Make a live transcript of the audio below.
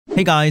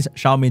Hey guys,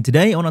 SeanB.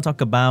 Today I want to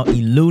talk about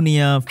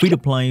Ellunia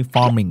free-to-play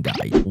farming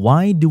guide.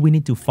 Why do we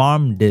need to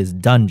farm this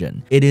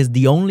dungeon? It is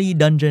the only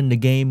dungeon in the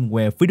game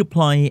where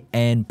free-to-play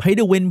and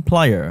pay-to-win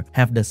player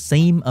have the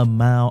same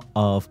amount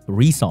of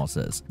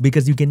resources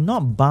because you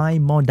cannot buy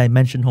more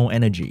dimensional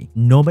energy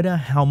no matter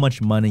how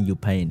much money you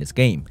pay in this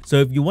game.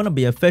 So if you want to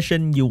be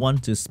efficient, you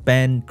want to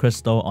spend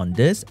crystal on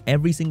this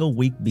every single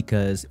week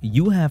because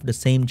you have the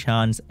same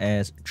chance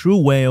as True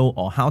Whale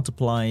or How to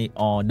Play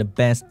or the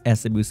best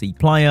SWC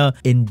player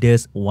in this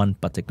one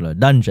particular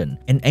dungeon.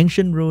 An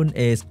Ancient Rune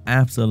is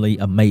absolutely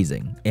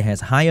amazing. It has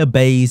higher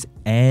base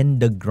and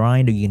the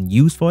grind that you can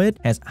use for it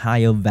has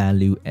higher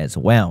value as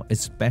well,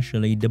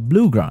 especially the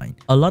blue grind.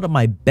 A lot of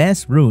my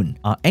best rune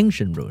are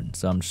Ancient Rune,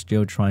 so I'm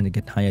still trying to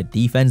get higher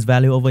defense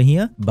value over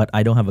here, but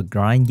I don't have a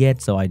grind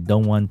yet, so I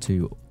don't want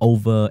to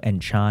over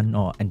enchant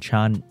or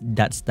enchant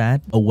that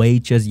stat away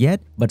just yet.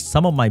 But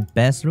some of my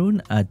best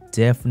rune are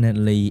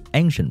definitely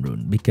Ancient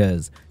Rune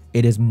because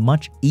it is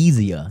much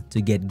easier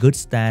to get good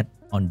stat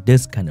on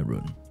this kind of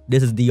rune.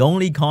 This is the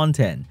only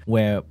content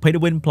where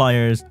pay-to-win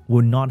players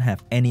will not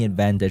have any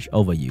advantage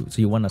over you.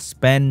 So you want to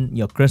spend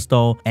your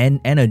crystal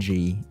and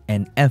energy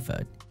and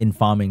effort in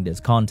farming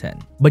this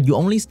content. But you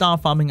only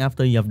start farming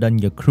after you have done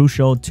your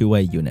crucial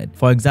 2A unit.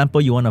 For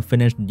example, you want to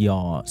finish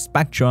your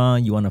Spectra,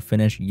 you want to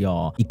finish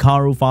your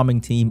Ikaru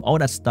farming team, all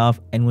that stuff.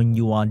 And when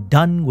you are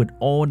done with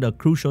all the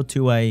crucial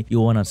 2A,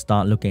 you want to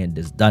start looking at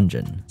this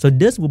dungeon. So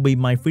this will be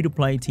my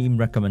free-to-play team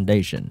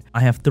recommendation. I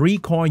have 3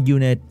 core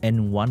unit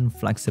and 1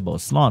 flexible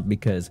slot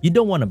because you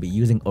don't want to be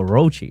using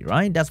Orochi,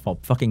 right? That's for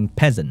fucking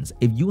peasants.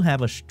 If you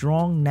have a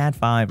strong Nat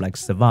 5 like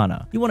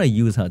Savannah, you want to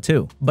use her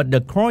too. But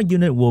the core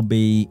unit will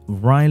be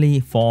Riley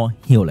for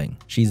healing.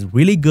 She's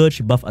really good.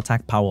 She buff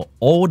attack power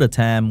all the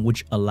time,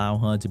 which allow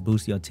her to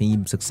boost your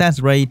team success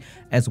rate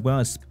as well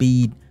as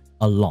speed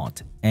a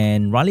lot.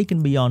 And Riley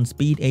can be on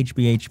speed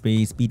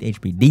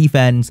HP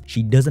defense.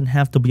 She doesn't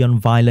have to be on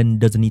violent,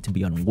 doesn't need to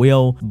be on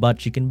will,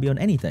 but she can be on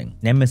anything.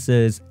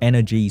 Nemesis,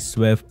 energy,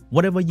 swift,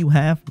 whatever you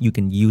have, you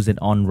can use it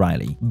on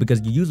Riley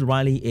because you use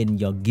Riley in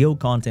your guild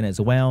content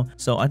as well.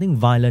 So I think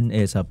violent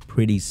is a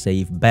pretty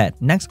safe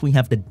bet. Next, we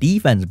have the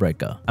defense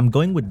breaker. I'm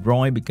going with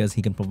Roid because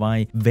he can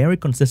provide very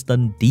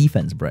consistent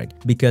defense break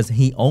because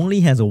he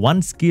only has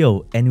 1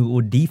 skill and he will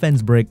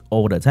defense break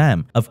all the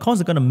time. Of course,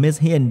 they're gonna miss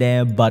here and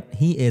there, but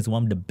he is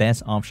one of the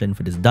best option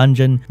for this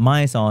dungeon.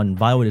 Mine is on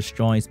Viral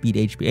Destroy speed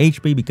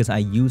HP because I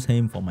use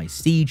him for my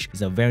siege.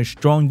 He's a very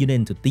strong unit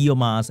into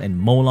Theomas and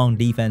Molong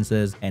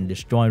defenses, and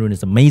Destroy Rune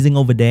is amazing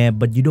over there,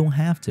 but you don't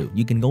have to.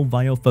 You can go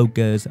Viral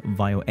Focus,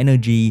 Viral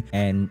Energy,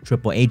 and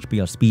triple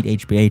HP or speed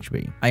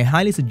HP. I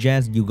highly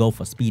suggest you go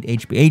for speed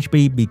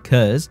HP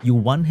because you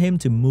want him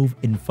to move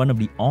in front of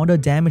the other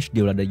damage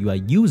dealer that you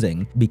are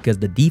using because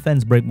the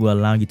defense break will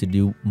allow you to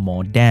do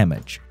more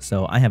damage.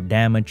 So I have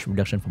damage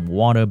reduction from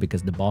water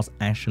because the boss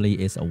actually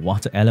is a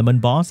water element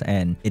boss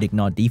and it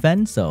ignores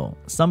defense, so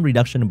some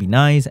reduction would be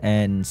nice,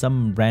 and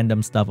some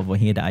random stuff over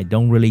here that I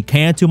don't really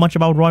care too much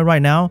about Roid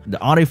right now. The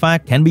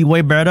artifact can be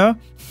way better.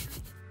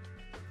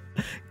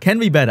 Can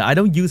be better. I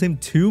don't use him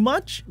too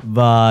much,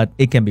 but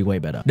it can be way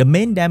better. The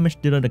main damage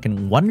dealer that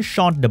can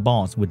one-shot the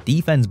boss with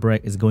defense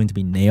break is going to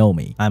be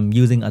Naomi. I'm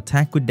using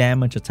attack with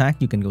damage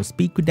attack. You can go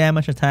speed with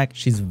damage attack.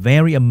 She's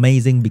very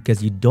amazing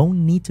because you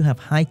don't need to have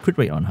high crit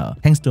rate on her.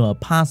 Thanks to her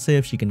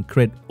passive, she can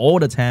crit all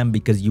the time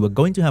because you are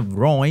going to have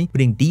Roy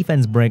putting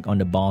defense break on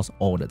the boss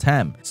all the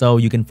time. So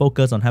you can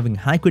focus on having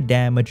high crit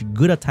damage,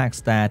 good attack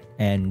stat,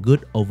 and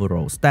good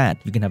overall stat.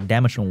 You can have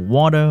damage on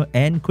water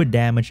and crit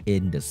damage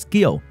in the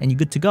skill, and you're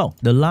good to go.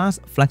 The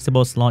last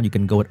flexible slot, you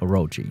can go with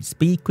Orochi.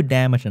 Speed, crit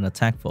damage, and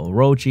attack for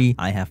Orochi.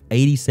 I have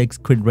 86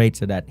 crit rate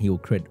so that he will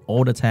crit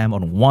all the time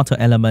on water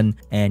element,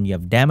 and you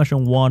have damage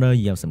on water,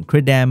 you have some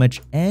crit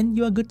damage, and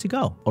you are good to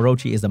go.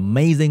 Orochi is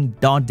amazing,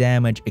 dot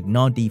damage,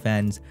 ignore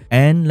defense,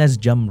 and let's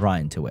jump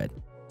right into it.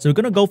 So we're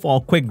gonna go for a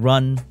quick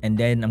run, and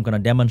then I'm gonna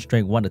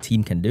demonstrate what the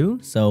team can do.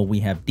 So we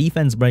have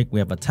defense break, we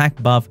have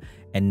attack buff,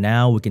 and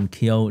now we can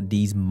kill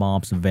these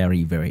mobs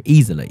very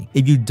easily.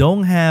 If you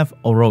don't have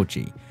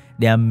Orochi,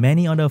 there are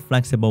many other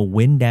flexible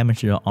wind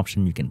damage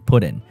options you can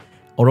put in.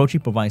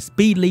 Orochi provides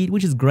speed lead,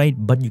 which is great,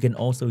 but you can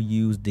also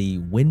use the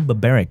Wind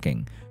Barbaric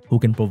King, who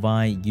can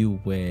provide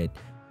you with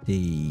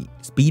the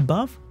speed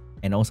buff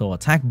and also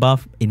attack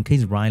buff in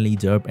case Riley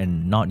derp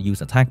and not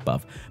use attack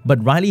buff.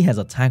 But Riley has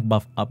attack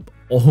buff up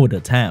all the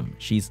time.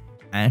 She's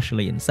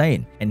actually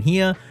insane. And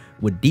here,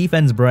 with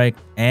defense break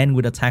and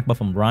with attack buff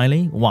from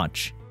Riley,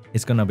 watch.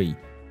 It's gonna be...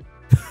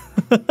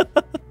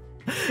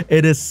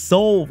 It is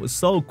so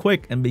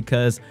quick, and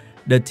because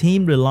the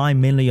team rely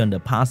mainly on the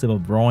passive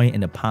of Roy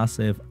and the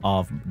passive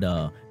of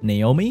the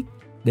Naomi,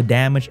 the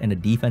damage and the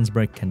defense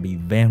break can be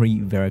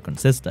very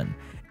consistent.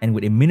 And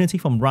with immunity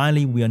from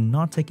Riley, we are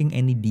not taking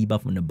any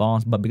debuff from the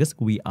boss, but because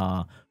we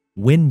are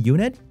win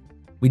unit,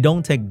 we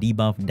don't take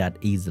debuff that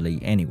easily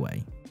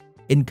anyway.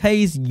 In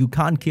case you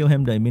can't kill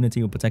him, the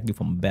immunity will protect you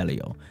from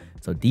Belial.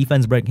 So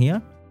defense break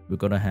here, we're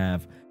gonna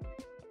have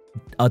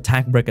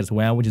attack break as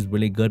well, which is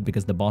really good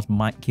because the boss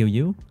might kill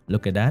you.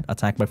 Look at that.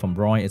 Attack break from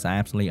Roy is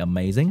absolutely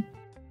amazing.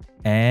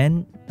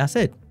 and that's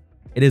it.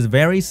 It is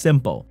very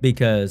simple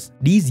because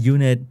these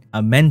units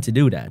are meant to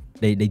do that.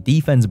 They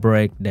defense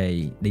break,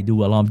 they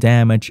do a lot of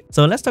damage.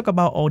 So let's talk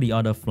about all the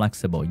other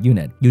flexible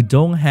units. You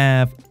don't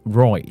have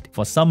Roid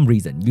for some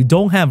reason. You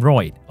don't have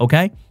Roid,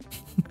 okay?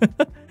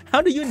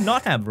 How do you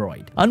not have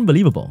Roid?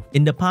 Unbelievable.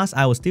 In the past,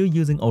 I was still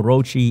using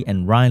Orochi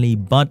and Riley,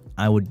 but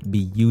I would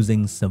be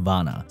using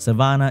Savannah.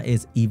 Savannah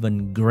is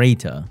even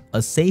greater,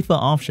 a safer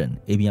option.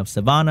 If you have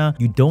Savannah,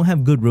 you don't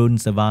have good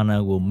runes,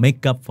 Savannah will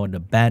make up for the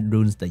bad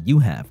runes that you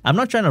have. I'm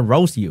not trying to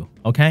roast you,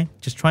 okay?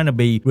 Just trying to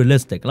be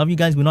realistic. A lot of you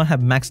guys will not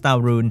have maxed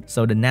out rune,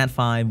 so the Nat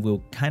 5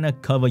 will kind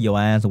of cover your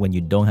ass when you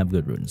don't have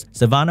good runes.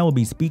 Savannah will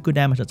be speed good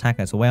damage attack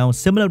as well,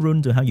 similar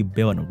rune to how you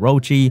build an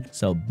Orochi,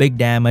 so big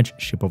damage,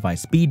 she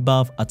provides speed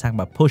buff, attack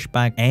by pushback,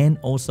 and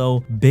also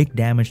big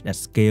damage that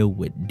scale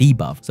with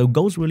debuff. So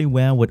goes really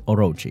well with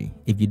Orochi.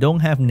 If you don't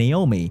have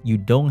Naomi, you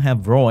don't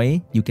have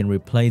Roy, you can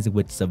replace it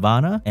with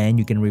Savannah, and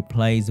you can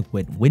replace it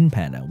with Wind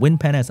Panda. Wind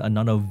Panda is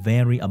another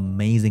very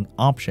amazing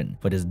option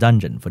for this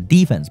dungeon for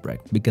defense break,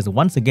 because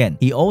once again,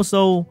 he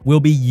also will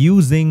be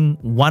using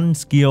one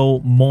skill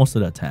most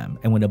of the time,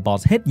 and when the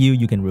boss hit you,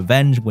 you can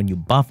revenge when you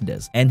buff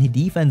this. And he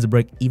defense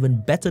break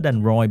even better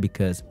than Roy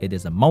because it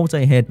is a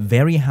multi-hit,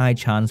 very high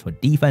chance for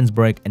defense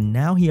break, and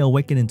now he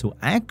awakened into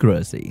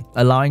accuracy,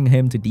 allowing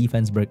him to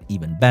defense break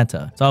even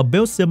better. So I'll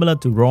build similar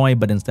to Roy,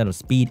 but instead of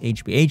speed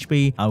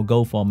HP, I'll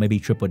go for maybe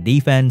triple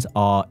defense,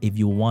 or if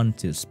you want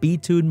to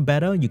speed tune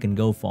better, you can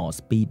go for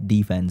speed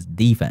defense.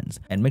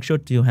 And make sure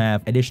to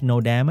have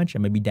additional damage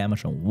and maybe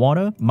damage on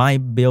water. My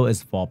build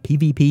is for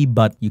PvP,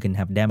 but you can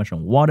have damage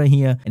on water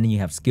here, and then you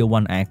have skill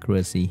 1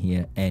 accuracy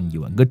here, and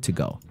you are good to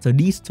go. So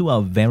these two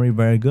are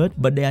very good,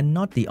 but they are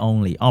not the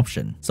only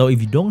option. So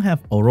if you don't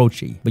have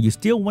Orochi, but you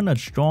still want a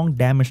strong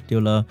damage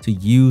dealer to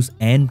use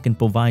and can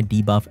provide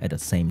debuff at the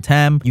same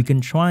time, you can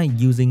try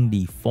using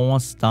the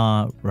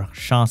 4-star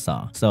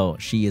Rakshasa. So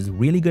she is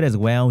really good as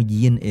well.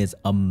 Yin is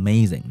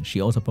amazing.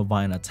 She also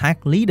provides an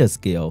attack leader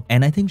skill,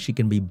 and I think she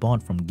can be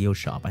bought from Guild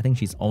Shop. I think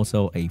she's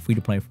also a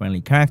free-to-play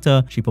friendly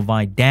character. She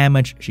provides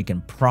damage, she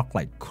can proc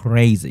like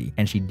crazy,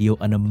 and she deals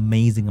an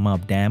amazing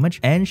amount of damage,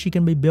 and she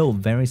can be built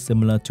very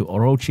similar to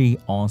Orochi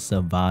or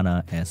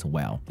Savannah as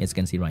well. As you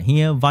can see right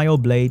here, Vio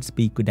Blade,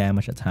 speed good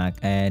damage attack,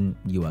 and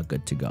you are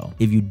good to go.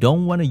 If you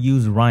don't want to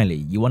use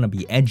Riley, you want to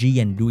be edgy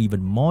and do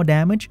even more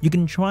damage, you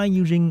can try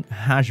using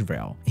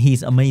Hashvel.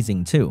 He's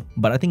amazing too,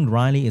 but I think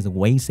Riley is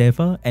way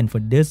safer, and for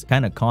this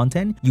kind of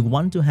content, you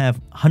want to have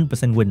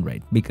 100% win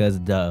rate because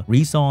the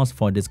resource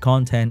for this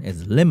content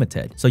is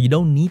limited. So you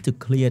don't need to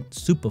clear it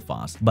super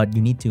fast, but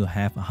you need to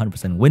have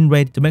 100% win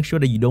rate to make sure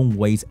that you don't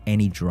waste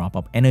any drop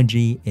of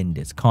energy in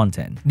this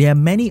content. There are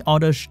many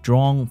other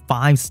strong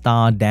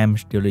 5-star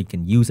damage dealer you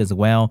can use as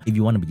well. If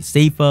you want to be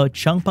safer,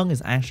 Changpeng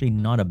is actually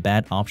not a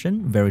bad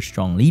option. Very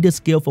strong leader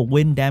skill for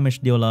wind damage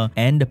dealer,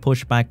 and the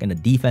pushback and the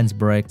defense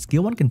break.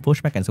 Skill 1 can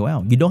pushback as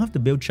well. You don't have to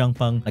build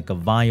Changpeng like a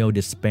Vio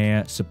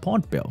Despair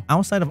support build.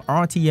 Outside of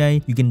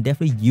RTA, you can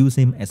definitely use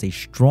him as a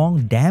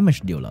strong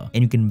damage dealer,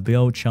 and you can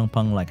build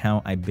Changpeng like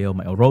how I build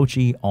my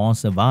Orochi or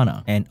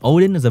Savannah. And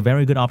Odin is a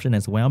very good option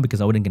as well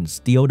because Odin can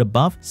steal the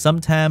buff.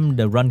 Sometimes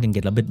the run can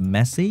get a bit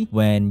messy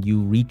when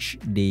you reach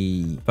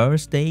the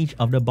first stage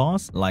of the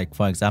boss. Like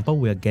for example,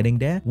 we are getting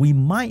there. We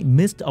might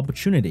miss the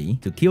opportunity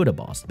to kill the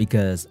boss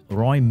because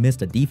Roy missed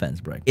the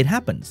defense break. It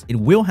happens. It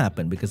will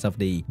happen because of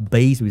the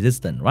base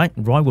resistance, right?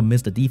 Roy will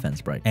miss the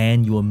defense break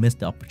and you will miss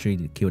the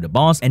opportunity to kill the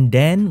boss. And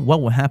then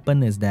what will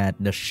happen is that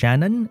the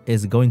Shannon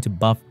is going to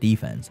buff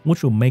defense,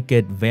 which will make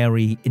it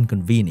very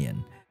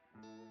inconvenient.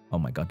 Oh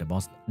my god, the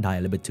boss died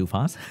a little bit too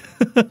fast.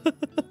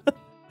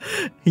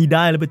 He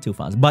died a little bit too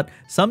fast. But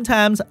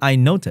sometimes I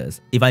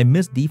notice if I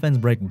miss defense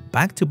break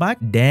back to back,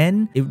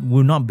 then it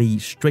will not be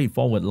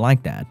straightforward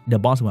like that. The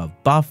boss will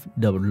have buff,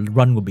 the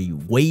run will be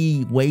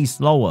way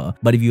slower.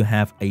 But if you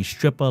have a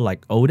stripper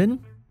like Odin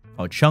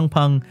or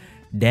Changpeng,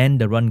 then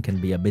the run can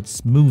be a bit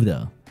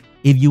smoother.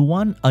 If you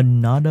want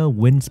another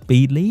wind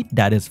speed lead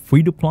that is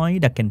free to play,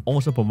 that can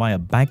also provide a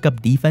backup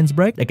defense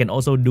break, that can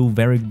also do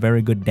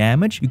very good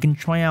damage, you can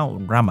try out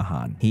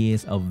Ramahan. He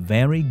is a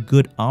very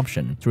good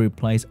option to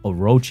replace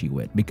Orochi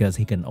with because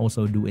he can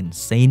also do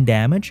insane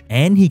damage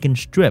and he can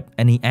strip,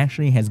 and he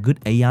actually has good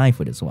AI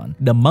for this one.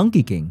 The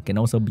Monkey King can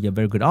also be a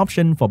very good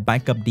option for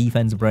backup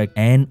defense break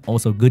and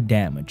also good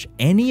damage.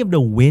 Any of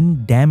the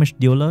wind damage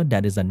dealer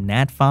that is a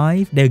Nat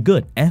 5, they're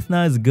good.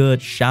 Ethna is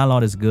good,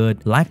 Charlotte is good,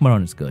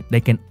 Lakmaron is good.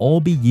 They can all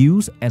be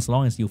used as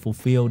long as you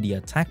fulfill the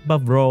attack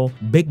buff role,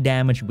 big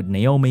damage with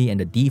Naomi, and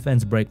the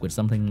defense break with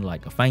something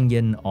like a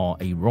Fangyan or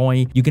a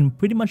Roy. You can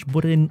pretty much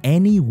put in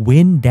any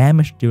wind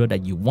damage dealer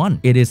that you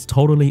want. It is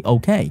totally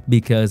okay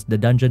because the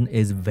dungeon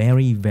is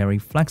very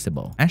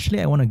flexible.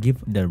 Actually, I want to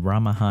give the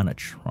Ramahan a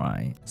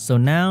try. So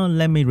now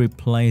let me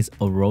replace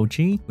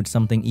Orochi with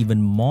something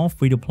even more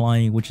free to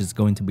play, which is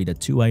going to be the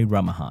 2A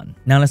Ramahan.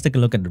 Now let's take a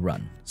look at the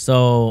run.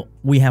 So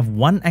we have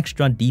one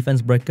extra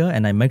defense breaker,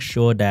 and I make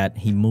sure that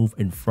he moves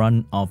in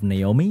front of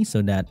Naomi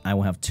so that I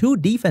will have 2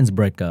 defense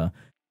breaker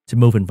to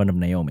move in front of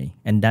Naomi,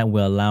 and that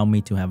will allow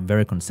me to have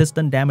very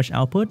consistent damage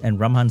output. And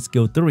Ramahan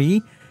skill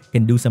 3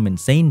 can do some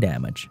insane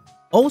damage.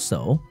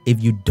 Also,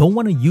 if you don't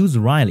want to use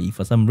Riley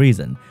for some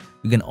reason,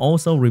 you can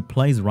also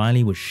replace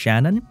Riley with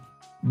Shannon.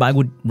 But I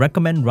would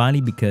recommend Riley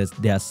because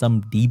there are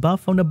some debuff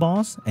from the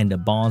boss and the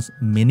boss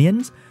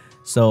minions.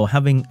 So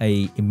having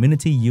a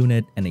immunity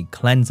unit and a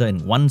cleanser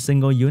in one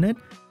single unit,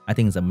 I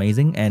think is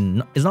amazing.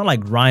 And it's not like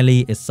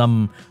Riley is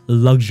some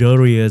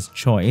luxurious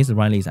choice.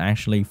 Riley is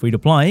actually free to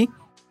play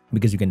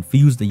because you can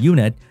fuse the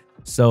unit.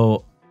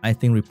 So I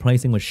think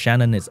replacing with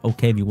Shannon is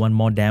okay if you want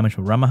more damage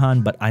from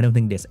Ramahan, but I don't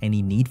think there's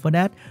any need for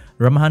that.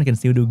 Ramahan can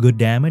still do good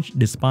damage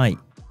despite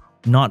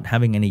not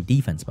having any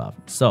defense buff.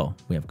 So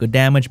we have good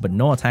damage but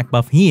no attack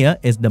buff. Here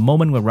is the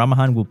moment where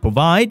Ramahan will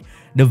provide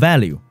the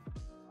value,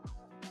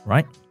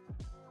 right?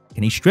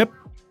 Can he strip?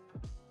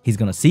 He's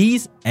gonna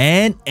seize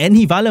and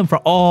he violent for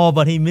all,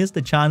 but he missed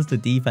the chance to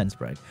defense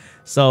break.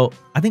 So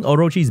I think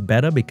Orochi is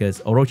better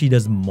because Orochi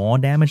does more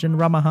damage than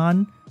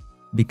Ramahan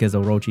because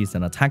Orochi is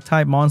an attack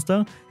type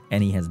monster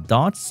and he has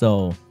dots,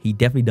 so he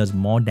definitely does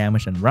more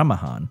damage than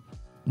Ramahan.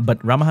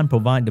 But Ramahan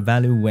provides the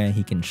value where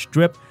he can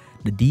strip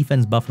the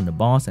defense buff from the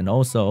boss, and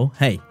also,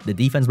 hey, the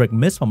defense break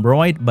missed from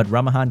Roid, but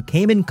Ramahan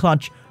came in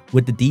clutch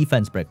with the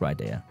defense break right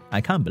there.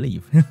 I can't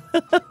believe.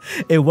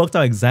 It worked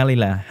out exactly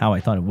like how I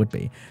thought it would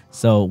be.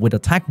 So with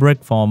attack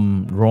break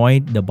from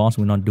Roid, the boss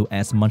will not do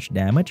as much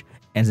damage.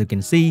 As you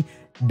can see,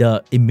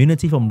 the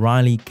immunity from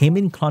Riley came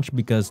in clutch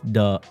because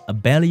the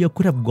Abelio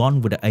could have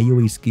gone with the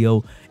AoE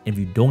skill. If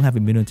you don't have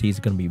immunity, it's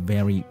going to be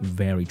very,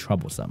 very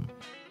troublesome.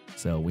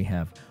 So we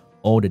have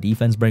all the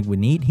defense break we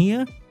need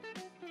here.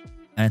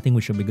 And I think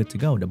we should be good to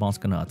go. The boss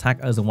gonna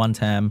attack us one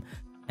time,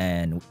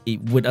 and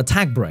with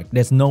attack break,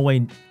 there's no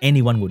way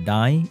anyone would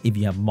die if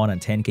you have more than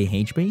 10k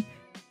HP.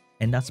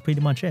 And that's pretty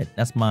much it.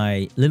 That's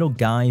my little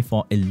guide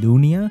for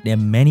Ellunia. There are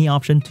many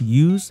options to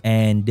use,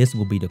 and this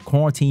will be the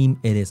core team.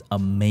 It is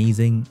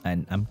amazing,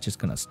 and I'm just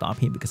gonna stop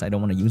here because I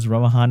don't want to use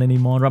Ramahan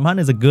anymore. Ramahan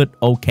is a good,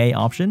 okay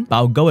option, but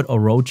I'll go with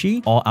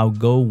Orochi or I'll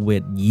go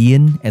with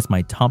Yin as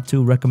my top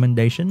 2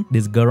 recommendation.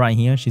 This girl right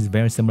here, she's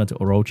very similar to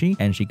Orochi,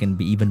 and she can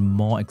be even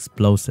more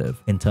explosive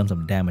in terms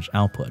of damage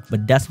output.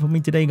 But that's it for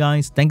me today,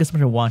 guys. Thank you so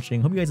much for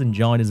watching. Hope you guys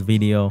enjoyed this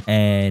video,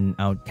 and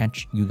I'll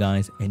catch you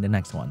guys in the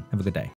next one. Have a good day.